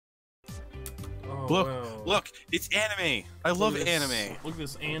Look, wow. look, it's anime. I love anime. Look at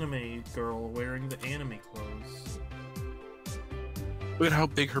this anime girl wearing the anime clothes. Look at how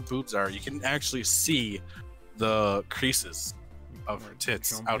big her boobs are. You can actually see the creases of her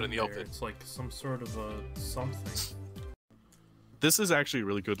tits out in the open. It's like some sort of a something. This is actually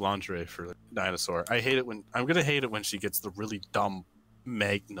really good lingerie for Dinosaur. I hate it when I'm gonna hate it when she gets the really dumb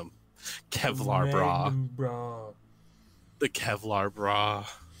Magnum Kevlar bra. The Kevlar bra.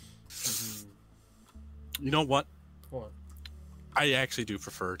 Mm-hmm. You know what? What? I actually do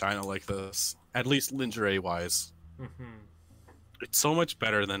prefer Dino like this, at least lingerie wise. Mm-hmm. It's so much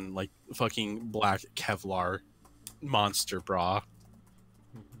better than like fucking black Kevlar monster bra.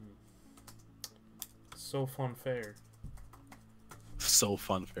 Mm-hmm. So fun fair. So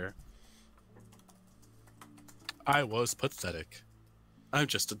fun fair. I was pathetic. I'm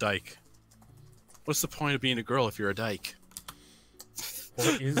just a dyke. What's the point of being a girl if you're a dyke?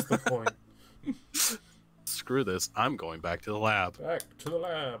 What is the point? Screw this. I'm going back to the lab. Back to the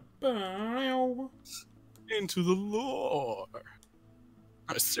lab. Bow. Into the lore.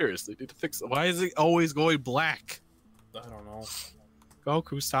 I seriously need to fix it. Why is it always going black? I don't know.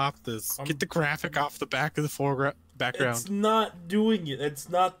 Goku, stop this. Get the graphic off the back of the background. It's not doing it. It's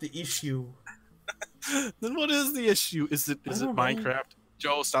not the issue. Then what is the issue? Is it Minecraft?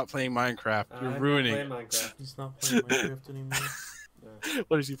 Joe, stop playing Minecraft. You're ruining it. Minecraft. He's not playing Minecraft anymore. Yeah.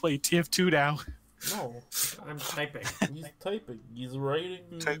 What is he playing? TF2 now? No, I'm typing. He's typing. He's writing.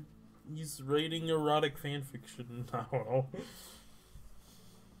 He's writing erotic fanfiction. I don't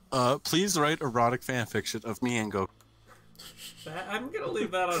know. Please write erotic fanfiction of me and Goku. I'm gonna leave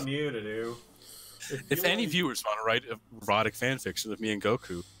that on you to do. If any viewers want to write erotic fanfiction of me and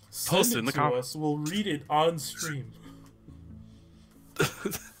Goku, post it in the comments. We'll read it on stream.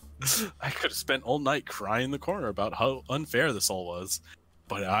 I could have spent all night crying in the corner about how unfair this all was,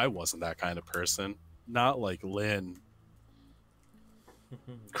 but I wasn't that kind of person. Not like Lynn,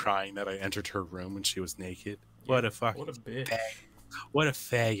 crying that I entered her room when she was naked. Yeah, what a fucking bitch. What a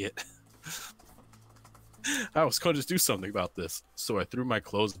faggot. I was going to do something about this, so I threw my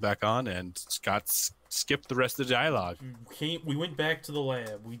clothes back on and skipped the rest of the dialogue. We went back to the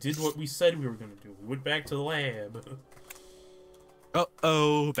lab. We did what we said we were going to do. We went back to the lab.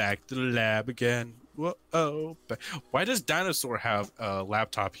 Uh-oh, back to the lab again. Whoa-oh. Why does Dinosaur have a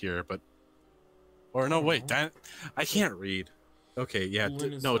laptop here, but... Or no, wait, I can't read. Okay, yeah,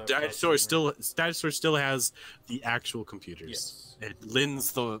 no, Dinosaur still has the actual computers. Yes.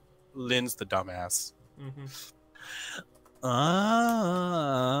 Lynn's the dumbass. Mm-hmm.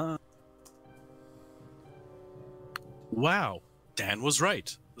 Wow, Dan was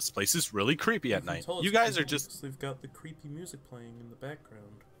right. This place is really creepy at night. You guys are just... They've got the creepy music playing in the background.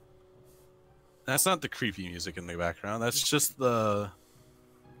 That's not the creepy music in the background. That's just the...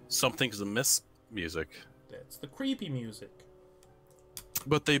 Something's amiss music. That's the creepy music.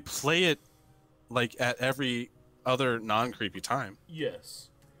 But they play it, like, at every other non-creepy time. Yes.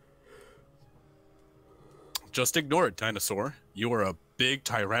 Just ignore it, Dinosaur. You are a big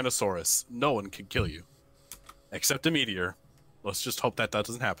Tyrannosaurus. No one can kill you. Except a meteor. Let's just hope that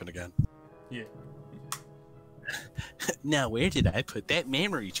doesn't happen again. Yeah. Now, where did I put that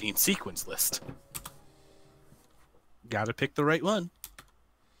memory gene sequence list? Gotta pick the right one.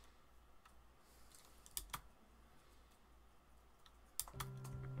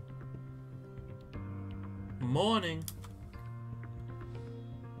 Morning.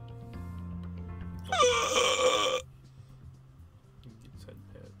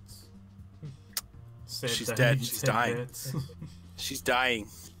 She's dead. She's dying. She's dying.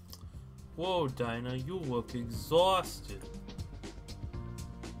 Whoa, Dina, you look exhausted.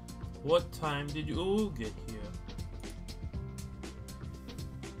 What time did you get here?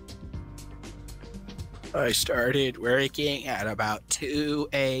 I started working at about 2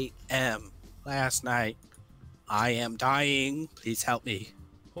 a.m. last night. I am dying. Please help me.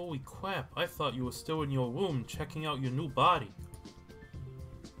 Holy crap, I thought you were still in your room checking out your new body.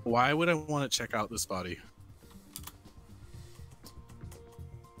 Why would I want to check out this body?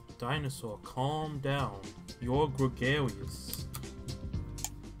 Dinosaur, calm down. You're gregarious.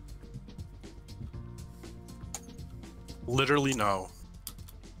 Literally no.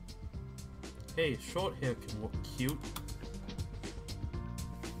 Hey, short hair can look cute.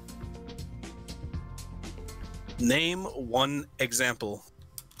 Name one example.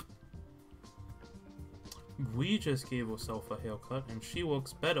 We just gave herself a haircut and she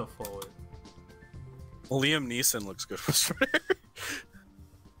looks better for it. Liam Neeson looks good for her.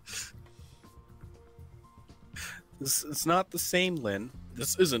 It's not the same, Lynn.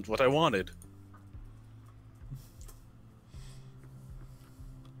 This isn't what I wanted.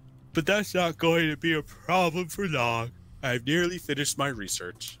 But that's not going to be a problem for long. I've nearly finished my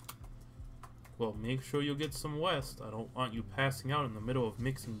research. Well, make sure you get some rest. I don't want you passing out in the middle of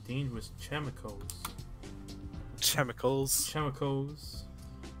mixing dangerous chemicals. Chemicals? Chemicals.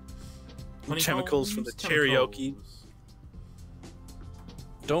 Chemicals from the karaoke.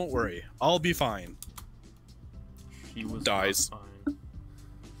 Don't worry, I'll be fine. She was dies. Fine.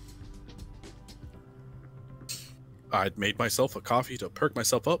 I'd made myself a coffee to perk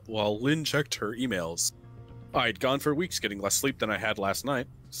myself up while Lynn checked her emails. I'd gone for weeks getting less sleep than I had last night,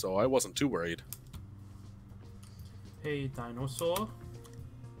 so I wasn't too worried. Hey, dinosaur?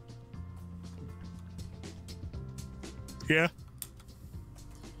 Yeah?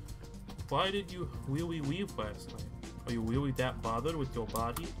 Why did you really leave last night? Are you really that bothered with your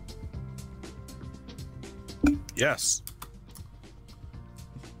body? Yes.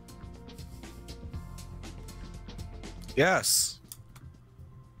 Yes.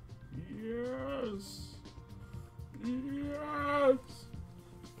 Yes. Yes.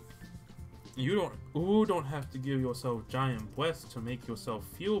 You don't have to give yourself giant breasts to make yourself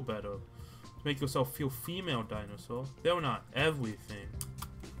feel better. To make yourself feel female, dinosaur. They're not everything.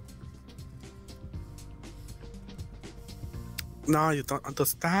 No, you don't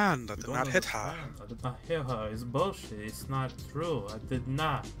understand. I did not hit her. I did not hit her. It's bullshit. It's not true. I did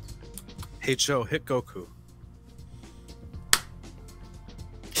not. Hey Joe, hit Goku.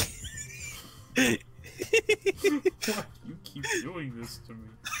 Why you keep doing this to me?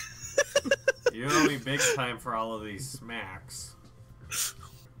 You owe me big time for all of these smacks.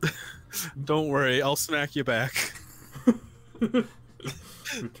 Don't worry, I'll smack you back.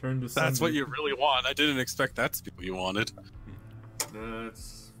 Return to That's what you really want. I didn't expect that to be what you wanted.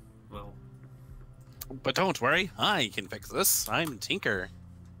 It's... well... But don't worry, I can fix this. I'm Tinker.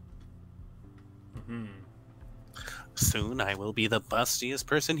 Soon I will be the bustiest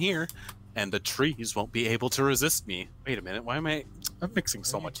person here, and the trees won't be able to resist me. Wait a minute, why am I'm mixing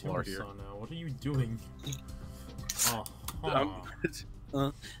so much lore here. Now? What are you doing?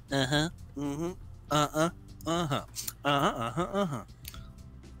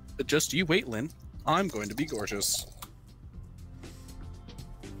 Just you wait, Lynn. I'm going to be gorgeous.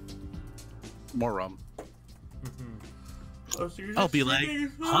 More rum. I'll be like,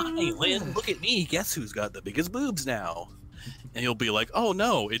 hi, Lynn, look at me. Guess who's got the biggest boobs now? And you'll be like, oh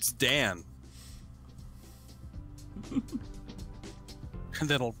no, it's Dan. And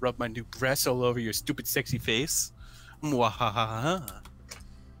then I'll rub my new breasts all over your stupid sexy face. Mwahaha.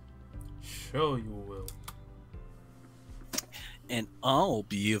 Sure you will. And I'll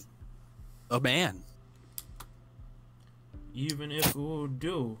be a man. Even if you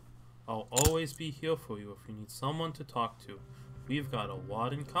do, I'll always be here for you if you need someone to talk to. We've got a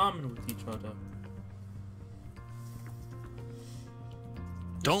lot in common with each other.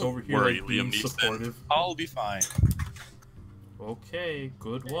 Don't over here, worry, like, being Liam Neeson. supportive. I'll be fine. Okay,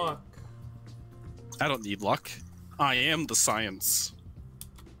 good luck. I don't need luck. I am the science.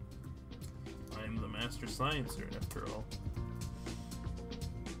 I am the master sciencer, after all.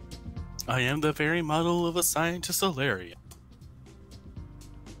 I am the very model of a scientist Solarian.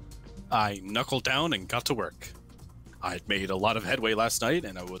 I knuckled down and got to work. I'd made a lot of headway last night,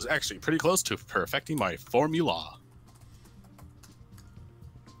 and I was actually pretty close to perfecting my formula.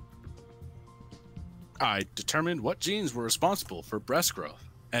 I determined what genes were responsible for breast growth,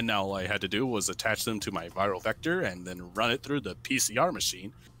 and now all I had to do was attach them to my viral vector and then run it through the PCR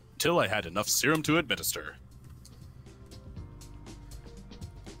machine until I had enough serum to administer.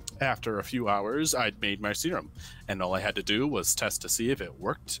 After a few hours, I'd made my serum, and all I had to do was test to see if it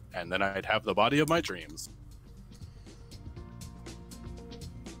worked, and then I'd have the body of my dreams.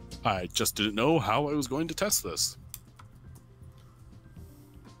 I just didn't know how I was going to test this.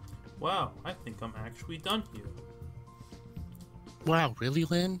 Wow, I think I'm actually done here. Wow, really,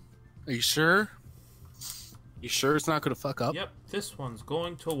 Lynn? Are you sure? You sure it's not going to fuck up? Yep, this one's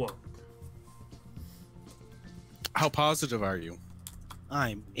going to work. How positive are you?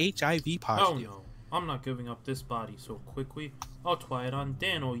 I'm HIV positive. Oh no, I'm not giving up this body so quickly. I'll try it on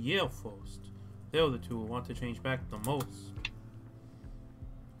Dan or Yael first. They're the two who want to change back the most.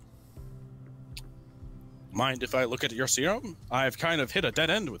 Mind if I look at your serum? I've kind of hit a dead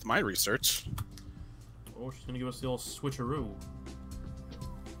end with my research. Oh, she's gonna give us the old switcheroo.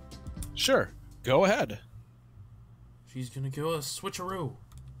 Sure, go ahead. She's gonna give us switcheroo.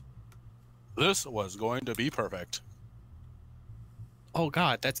 This was going to be perfect. Oh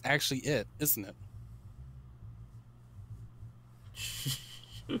god, that's actually it, isn't it?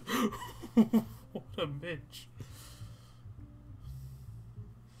 What a bitch.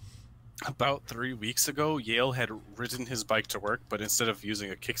 About 3 weeks ago, Yale had ridden his bike to work, but instead of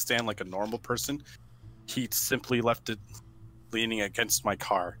using a kickstand like a normal person, he simply left it leaning against my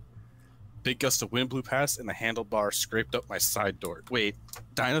car. Big gust of wind blew past, and the handlebar scraped up my side door. Wait,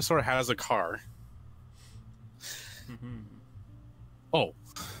 Dinosaur has a car. Oh.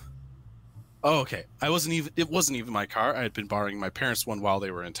 Oh, okay. It wasn't even my car. I had been borrowing my parents' one while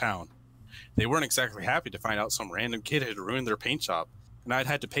they were in town. They weren't exactly happy to find out some random kid had ruined their paint job, and I'd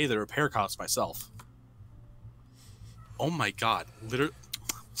had to pay the repair costs myself. Oh my god. Literally.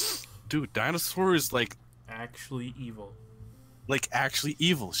 Dude, Dinosaur is like... actually evil. Like, actually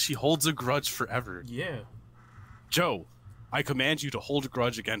evil. She holds a grudge forever. Yeah. Joe, I command you to hold a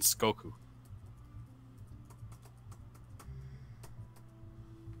grudge against Goku.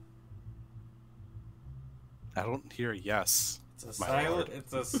 I don't hear a yes. It's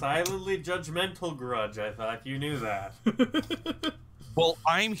a silently judgmental grudge. I thought you knew that. Well,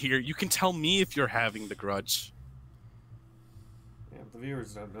 I'm here. You can tell me if you're having the grudge. Yeah, the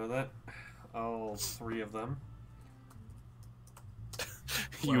viewers don't know that. All 3 of them.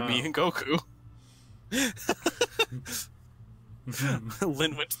 You, me, and Goku.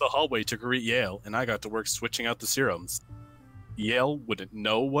 Lynn went to the hallway to greet Yale, and I got to work switching out the serums. Yale wouldn't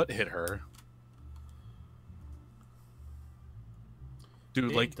know what hit her.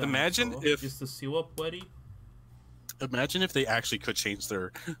 Dude, Hey, like, imagine if... Is the seal up, Weddy? Imagine if they actually could change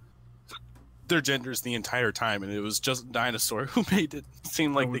their genders the entire time, and it was just Dinosaur who made it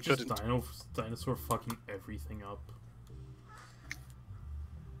seem like they couldn't. Dinosaur fucking everything up.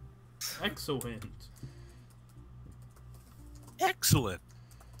 Excellent. Excellent.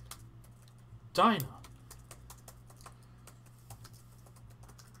 Dina.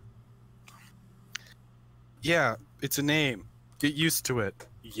 Yeah, it's a name. Get used to it,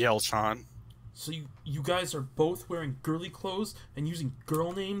 Yael-chan. So you guys are both wearing girly clothes and using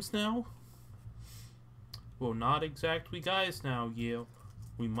girl names now? Well, not exactly guys now, Yale.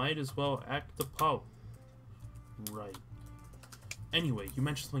 We might as well act the part. Right. Anyway, you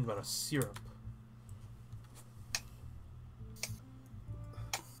mentioned something about a syrup.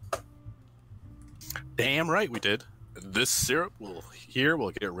 Damn right we did. This syrup will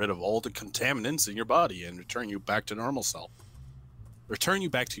get rid of all the contaminants in your body and return you back to normal self. Return you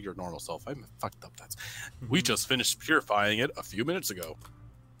back to your normal self. I'm fucked up. We just finished purifying it a few minutes ago.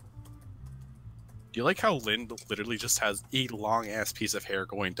 Do you like how Lynn literally just has a long ass piece of hair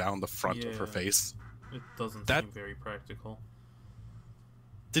going down the front of her face? It doesn't seem very practical.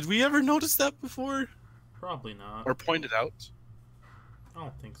 Did we ever notice that before? Probably not. Or point it out? I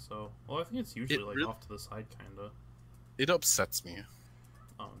don't think so. Well, I think it's usually off to the side, kinda. It upsets me.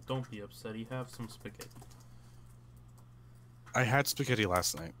 Oh, don't be upset. You have some spaghetti. I had spaghetti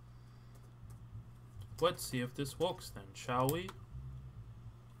last night. Let's see if this works then, shall we?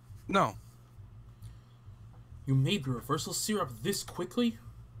 No. You made the reversal syrup this quickly?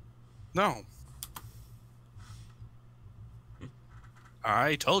 No.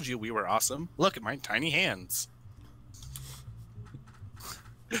 I told you we were awesome. Look at my tiny hands.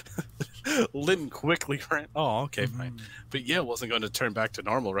 Lynn quickly ran. Oh, okay, fine. But yeah, wasn't going to turn back to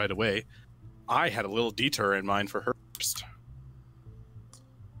normal right away. I had a little detour in mind for her first.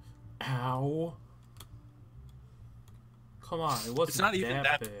 Ow. Come on, it wasn't not even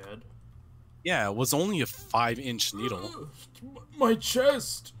that bad. Yeah, it was only a 5-inch needle. My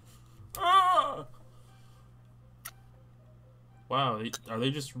chest! Ah! Wow, are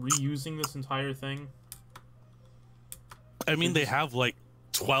they just reusing this entire thing? I mean, they have like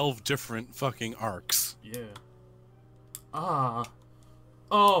 12 different fucking arcs. Yeah. Ah.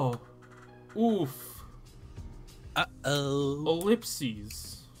 Oh. Oof. Uh-oh.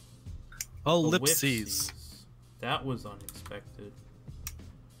 Ellipses. Ellipses. That was unexpected.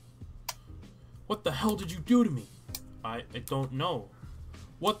 What the hell did you do to me? I don't know.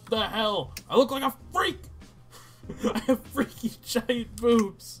 What the hell? I look like a freak! I have freaky giant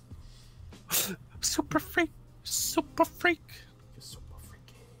boobs. Super freak. Super freak. You're super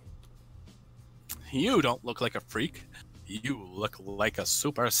freaky. You don't look like a freak. You look like a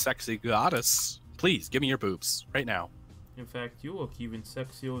super sexy goddess. Please, give me your boobs. Right now. In fact, you look even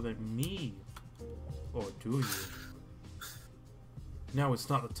sexier than me. Or do you? Now it's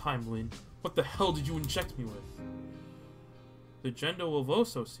not the time, Lynn. What the hell did you inject me with? The Gendo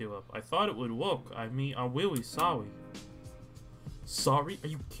Lavoso syrup. I thought it would work. I mean, I'm really sorry. Sorry? Are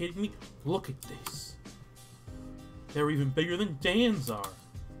you kidding me? Look at this. They're even bigger than Dan's are.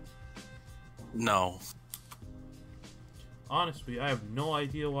 No. Honestly, I have no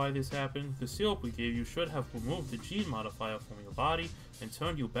idea why this happened. The syrup we gave you should have removed the gene modifier from your body and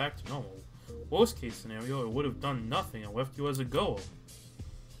turned you back to normal. Worst case scenario, it would have done nothing and left you as a goer.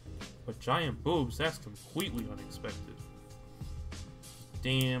 But giant boobs, that's completely unexpected.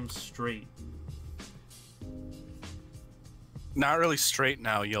 Damn straight. Not really straight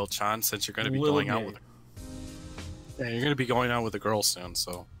now, Yael-chan, since you're going to be Little going gay. out with. Yeah, you're going to be going out with a girl soon,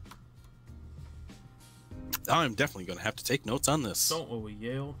 so. I'm definitely going to have to take notes on this. Don't worry,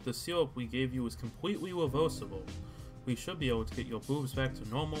 Yale. The syrup we gave you is completely reversible. We should be able to get your boobs back to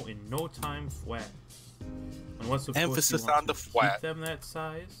normal in no time flat. Unless, of Emphasis course, you want on the to flat. keep them that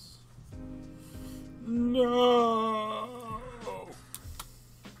size. No.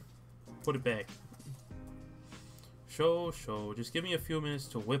 Put it back. Show. Just give me a few minutes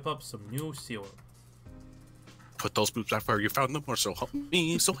to whip up some new syrup. Put those boobs back where you found them, or so help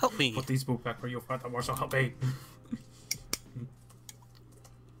me, so help me. Put these boobs back where you found them, or so help me.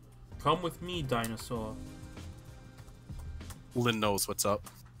 Come with me, dinosaur. Lynn knows what's up.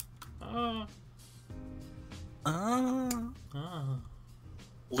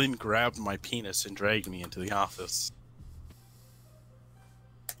 Lynn grabbed my penis and dragged me into the office.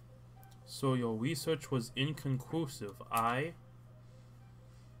 So your research was inconclusive.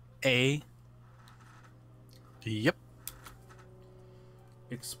 Yep.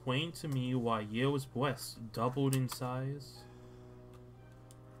 Explain to me why Yael's breasts doubled in size.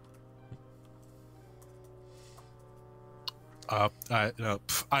 I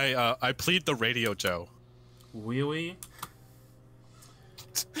plead the radio, Joe. Really?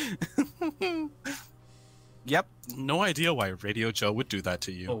 Yep. No idea why Radio Joe would do that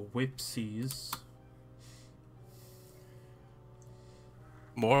to you. Oh, whipsies.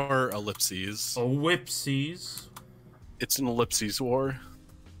 More ellipses. Oh, whipsies. It's an ellipses war.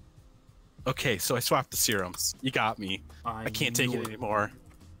 Okay, so I swapped the serums. You got me. I can't take it anymore.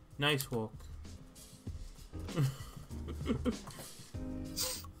 Nice work.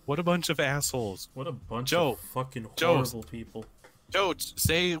 What a bunch of assholes. What a bunch Joe, of fucking Joe, horrible people. Joe,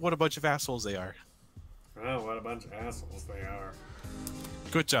 say what a bunch of assholes they are. Oh, what a bunch of assholes they are.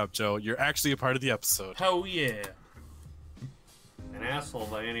 Good job, Joe. You're actually a part of the episode. Hell yeah. An asshole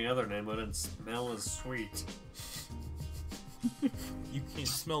by any other name wouldn't smell as sweet. You can't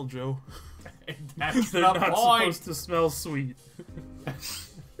smell, Joe. That's They're the not point! supposed to smell sweet.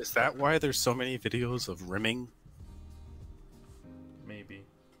 Is that why there's so many videos of rimming? Maybe.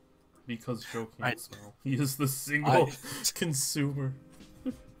 Because Joe can't smell. He is the single consumer.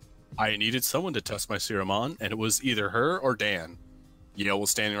 I needed someone to test my serum on, and it was either her or Dan. Yael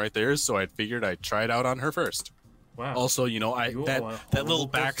was standing right there, so I figured I'd try it out on her first. Wow. Also, you know, that little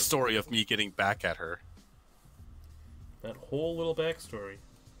person. backstory of me getting back at her. That whole little backstory.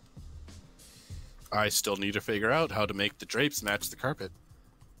 I still need to figure out how to make the drapes match the carpet.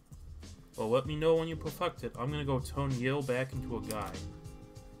 Well, let me know when you perfect it. I'm gonna go turn Yael back into a guy.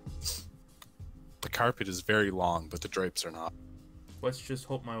 The carpet is very long, but the drapes are not. Let's just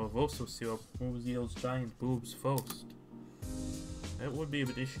hope my Revoso syrup moves Yael's giant boobs first. That would be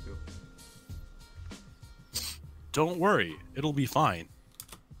an issue. Don't worry, it'll be fine.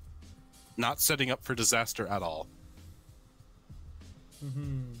 Not setting up for disaster at all.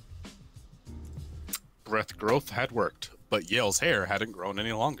 Breath growth had worked, but Yael's hair hadn't grown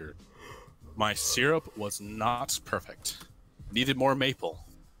any longer. My syrup was not perfect. Needed more maple.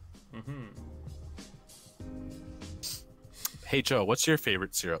 Hey Joe, what's your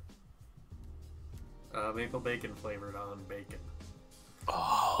favorite syrup? Maple bacon flavored on bacon.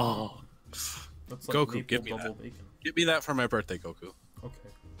 Oh. That's like Goku, maple give me double that. bacon. Give me that for my birthday, Goku. Okay.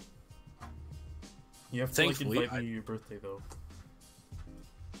 You have to Thankfully, invite me to your birthday though.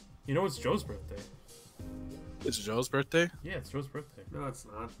 You know it's Joe's birthday. It's Joe's birthday? Yeah, it's Joe's birthday. No, it's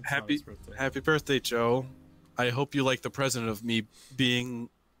not. It's not his birthday. Happy birthday, Joe. I hope you like the present of me being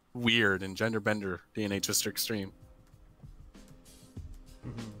weird and gender bender being just extreme.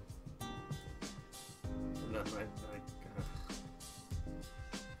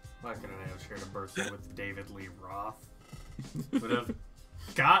 Not gonna have shared a birthday with David Lee Roth. Would have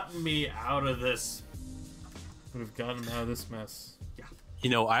gotten me out of this. Would have gotten out of this mess. Yeah.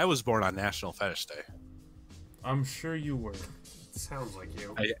 You know, I was born on National Fetish Day. I'm sure you were. Sounds like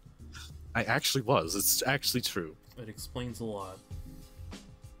you. I actually was. It's actually true. It explains a lot.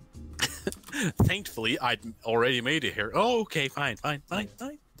 Thankfully, I'd already made it here. Oh, okay, fine.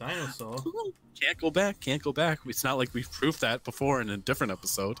 Dinosaur. Can't go back. It's not like we've proved that before in a different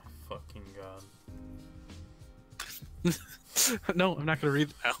episode. Fucking god. No, I'm not gonna read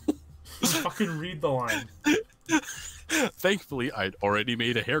it now. Fucking read the line. Thankfully, I'd already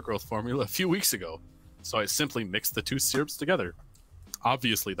made a hair growth formula a few weeks ago, so I simply mixed the two syrups together.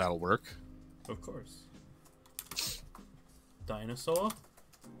 Obviously, that'll work. Of course. Dinosaur?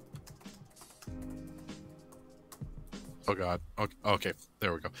 Oh god. Okay,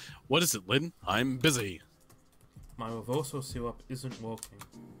 there we go. What is it, Lynn? I'm busy. My Lavoso seal-up isn't working.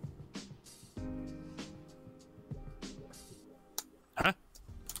 Huh?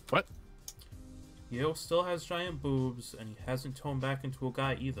 What? Yael still has giant boobs, and he hasn't toned back into a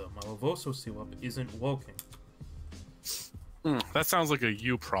guy either. My Lavoso seal-up isn't working. That sounds like a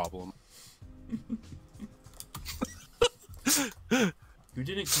you problem. You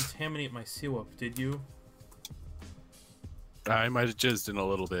didn't contaminate my seal-up, did you? I might have jizzed in a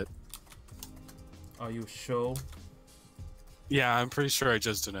little bit. Are you sure? Yeah, I'm pretty sure I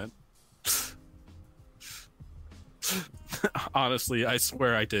jizzed in it. Honestly, I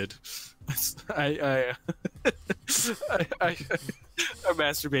swear I did. I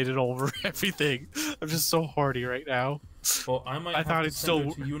masturbated over everything. I'm just so horny right now. Well, I might have to send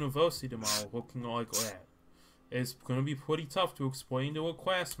her to university tomorrow looking like that. It's gonna be pretty tough to explain to her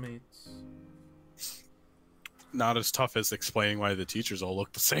classmates. Not as tough as explaining why the teachers all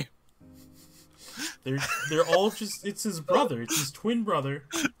look the same. They're all just, it's his brother. It's his twin brother.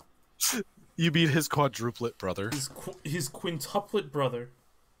 You mean his quadruplet brother? His quintuplet brother.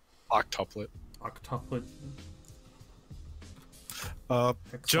 Octuplet. Octuplet.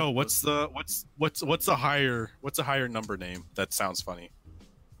 Joe, what's a higher number name that sounds funny?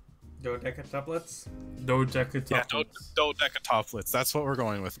 Dodecatuplets? Dodecatuplets. Yeah, dodecatuplets. That's what we're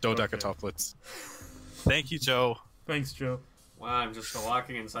going with. Dodecatuplets. Thank you, Joe. Thanks, Joe. Wow, I'm just a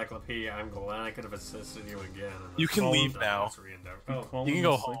walking encyclopedia. I'm glad I could have assisted you again. You can leave now. You can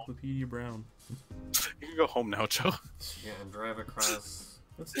go home. Encyclopedia Brown. You can go home now, Joe. Yeah, and drive across.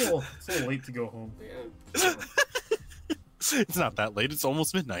 It's a little late to go home. Yeah. It's not that late. It's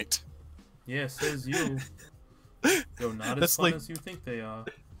almost midnight. Yeah, says you. Though not as fun as you think they are.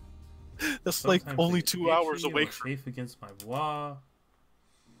 That's Sometimes like only they 2 hours itchy awake or from. safe against my blah.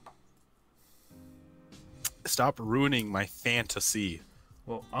 Stop ruining my fantasy.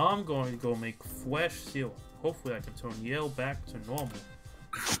 Well, I'm going to go make flesh seal. Hopefully I can turn Yael back to normal.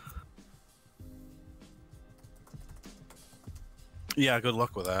 Yeah, good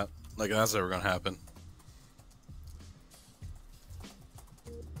luck with that. Like, that's never gonna happen.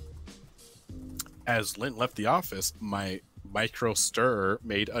 As Lynn left the office, my micro stirrer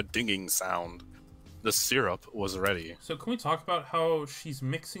made a dinging sound. The syrup was ready. So can we talk about how she's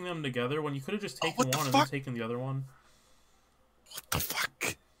mixing them together when you could have just taken one and then taken the other one? What the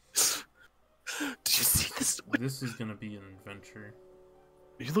fuck? Did you see this? This is gonna be an adventure.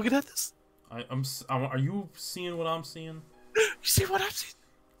 Are you looking at this? Are you seeing what I'm seeing? You see what I'm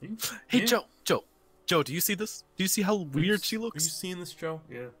seeing? Hey, yeah. Joe, do you see this? Do you see how weird she looks? Are you seeing this, Joe?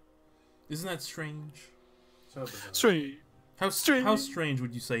 Yeah. Isn't that strange? Strange. How strange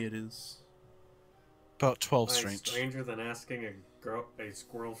would you say it is? About 12 strange. Stranger than asking a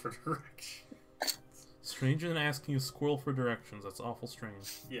squirrel for directions. Stranger than asking a squirrel for directions. That's awful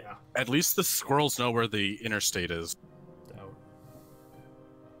strange. Yeah. At least the squirrels know where the interstate is. Doubt.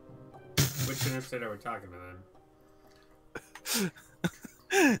 Which interstate are we talking about?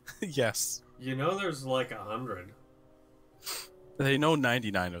 Yes. You know there's like 100. They know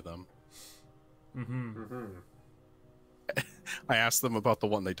 99 of them. I asked them about the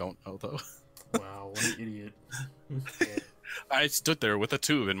one they don't know, though. Wow, what an idiot. I stood there with a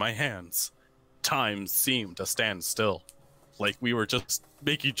tube in my hands. Time seemed to stand still. Like we were just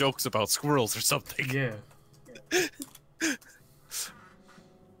making jokes about squirrels or something. Yeah.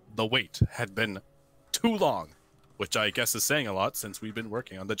 The wait had been too long, which I guess is saying a lot since we've been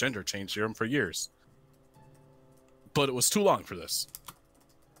working on the gender change serum for years. But it was too long for this.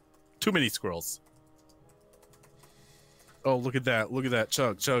 Too many squirrels. Oh, look at that. Look at that.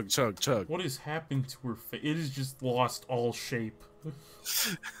 Chug, chug, chug, chug. What is happening to her face? It has just lost all shape.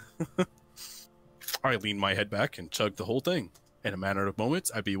 I leaned my head back and chugged the whole thing. In a matter of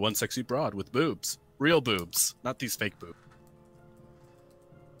moments, I'd be one sexy broad with boobs. Real boobs, not these fake boobs.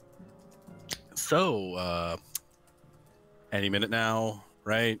 So, any minute now,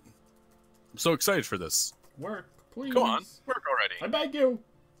 right? I'm so excited for this. Work, please. Go on, work already. I beg you.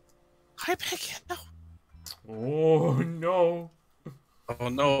 I beg you. Oh, no. Oh,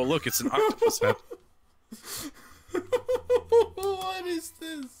 no, look, it's an octopus head. What is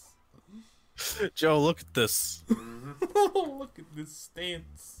this? Joe, look at this. Look at this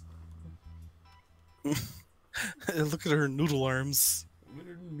stance. Look at her noodle arms. Look at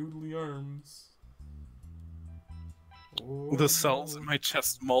her noodly arms. Oh, the cells in my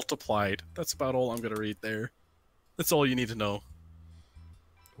chest multiplied. That's about all I'm going to read there. That's all you need to know.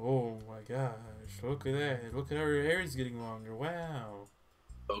 Oh my gosh, look at that. Look at how her hair is getting longer. Wow.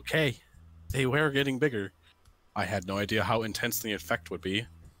 Okay. They were getting bigger. I had no idea how intense the effect would be.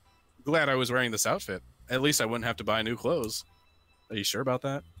 Glad I was wearing this outfit. At least I wouldn't have to buy new clothes. Are you sure about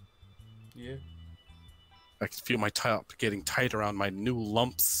that? Yeah. I can feel my top getting tight around my new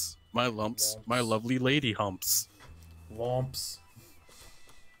lumps. My lumps. My lovely lady humps. Lumps.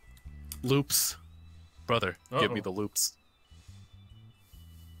 Loops. Brother, give me the loops.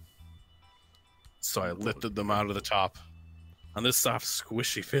 So I lifted them out of the top. On this soft,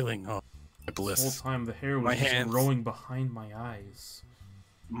 squishy feeling. Oh, my bliss. The whole time the hair was just growing behind my eyes.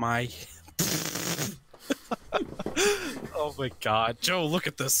 My... Oh my god. Joe, look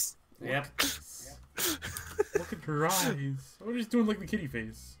at this. Yep. Look at her eyes. What are you doing like the kitty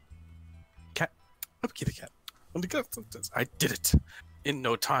face? Cat. I'm a kitty cat. I did it. In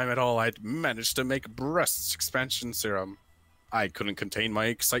no time at all, I'd managed to make breast expansion serum. I couldn't contain my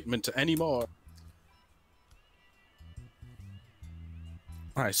excitement anymore.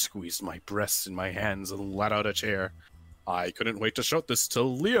 I squeezed my breasts in my hands and let out a chair. I couldn't wait to shout this to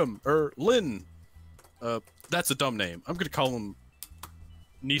Lynn. That's a dumb name. I'm gonna call him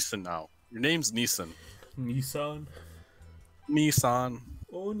Nissan now. Your name's Nissan. Nissan? Nissan.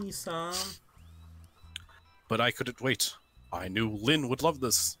 Oh, Nissan. But I couldn't wait. I knew Lynn would love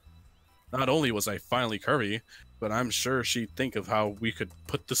this. Not only was I finally curvy, but I'm sure she'd think of how we could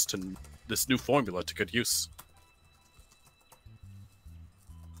put this new formula to good use.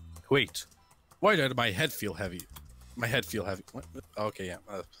 Wait, why did my head feel heavy? My head feel heavy. What? Okay,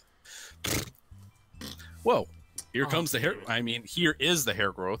 yeah. Whoa, here comes the hair. I mean, here is the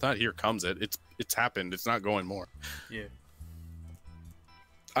hair growth. Not here comes it. It's happened. It's not going more. Yeah.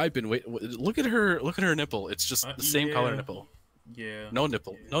 I've been waiting. Look at her. Look at her nipple. It's just the same color nipple. Yeah. No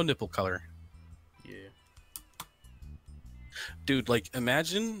nipple. Yeah. No nipple color. Yeah. Dude, like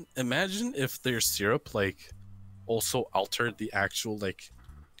imagine if their syrup like also altered the actual like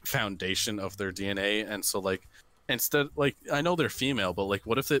foundation of their DNA, and so like instead, like I know they're female, but like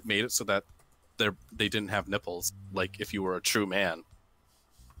what if it made it so that they didn't have nipples, like if you were a true man?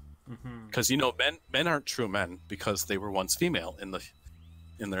 Because you know men aren't true men because they were once female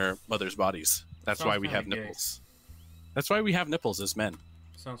in their mother's bodies. That's why we have nipples. That's why we have nipples as men.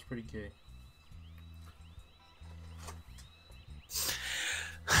 Sounds pretty gay.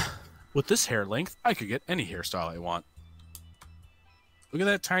 With this hair length, I could get any hairstyle I want. Look at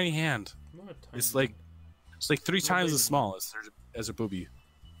that tiny hand. It's like 3 times as small as a boobie.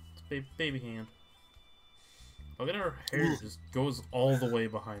 It's baby hand. Look at her hair. Just goes all the way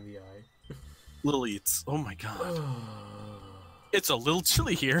behind the eye. Little eats. Oh my god. It's a little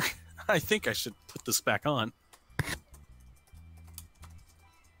chilly here. I think I should put this back on.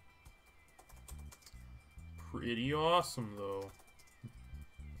 Pretty awesome, though.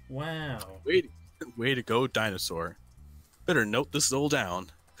 Wow. Way to go, dinosaur. Better note this all down.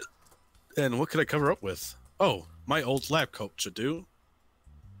 And what could I cover up with? Oh, my old lab coat should do.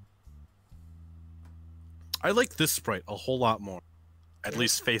 I like this sprite a whole lot more. At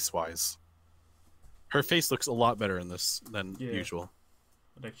least face-wise. Her face looks a lot better in this than usual.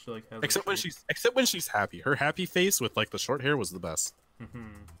 It actually, like, has except when she's happy. Her happy face with like the short hair was the best.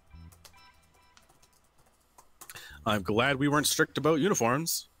 I'm glad we weren't strict about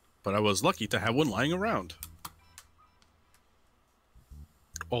uniforms, but I was lucky to have one lying around.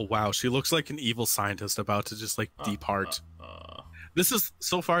 Oh wow, she looks like an evil scientist about to just like depart. This is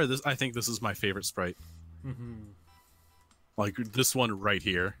so far. I think this is my favorite sprite. Like this one right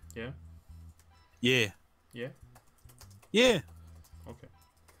here. Yeah. Yeah. Yeah. Yeah. Okay.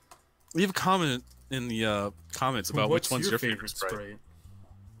 Leave a comment in the comments about which one's your favorite sprite.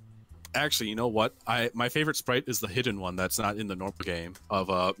 Actually, you know what? My favorite sprite is the hidden one that's not in the normal game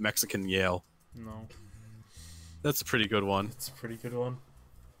of Mexican Yael. No. That's a pretty good one. It's a pretty good one.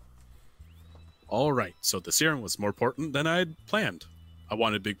 All right, so the serum was more important than I'd planned. I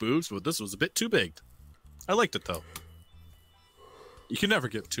wanted big boobs, but this was a bit too big. I liked it though. You can never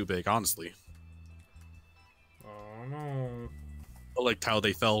get too big, honestly. Oh no. I liked how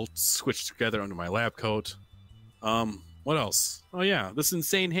they felt squished together under my lab coat. What else? Oh yeah, this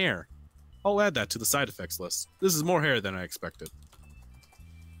insane hair. I'll add that to the side effects list. This is more hair than I expected.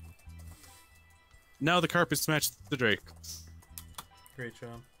 Now the carpets match the Drake. Great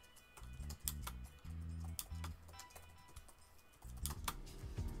job.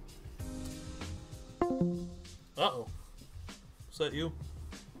 Uh-oh. Is that you?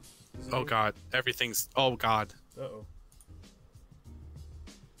 Oh god, everything's... Oh god. Uh-oh.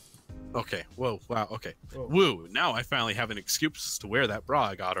 Okay, whoa, wow, okay. Whoa. Woo, now I finally have an excuse to wear that bra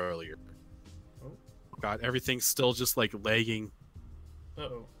I got earlier. Oh. God, everything's still just like lagging.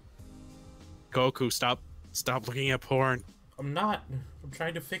 Uh-oh. Goku, stop looking at porn. I'm not. I'm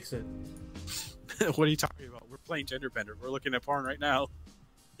trying to fix it. What are you talking about? We're playing Gender Bender. We're looking at porn right now.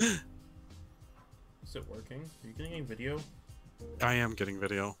 Is it working? Are you getting any video? I am getting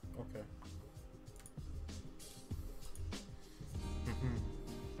video. Okay.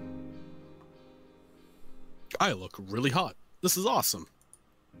 I look really hot. This is awesome.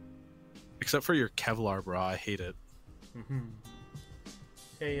 Except for your Kevlar bra, I hate it.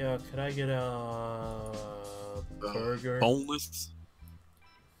 Hey, could I get a burger? Boneless.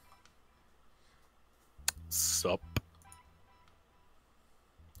 Sup.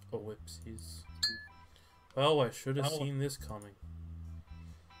 Oh, whoopsies. Well, I should have seen this coming.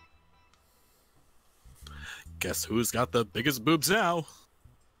 Guess who's got the biggest boobs now?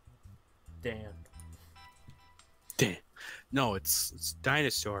 Dan. Dan. No, it's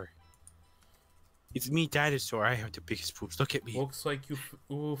Dinosaur. It's me, Dinosaur. I have the biggest boobs. Look at me. Looks like you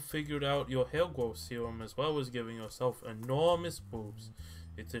figured out your hair growth serum as well as giving yourself enormous boobs.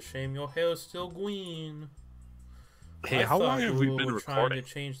 It's a shame your hair is still green. Hey, how long have we been recording? Trying to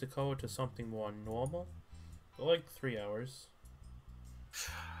change the color to something more normal. For like 3 hours.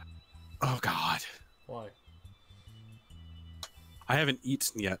 Oh God. Why? I haven't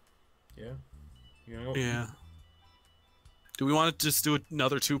eaten yet. Yeah. You gonna go yeah. Do we want to just do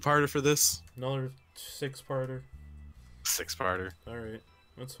another 2-parter for this? Another 6-parter. 6-parter. All right,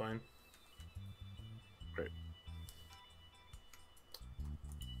 that's fine. Great.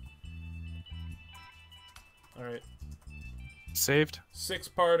 All right. Saved.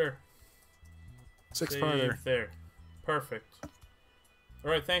 6-parter. 6-parter. Saved there. Perfect.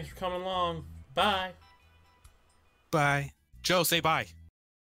 All right. Thanks for coming along. Bye. Bye. Joe, say bye.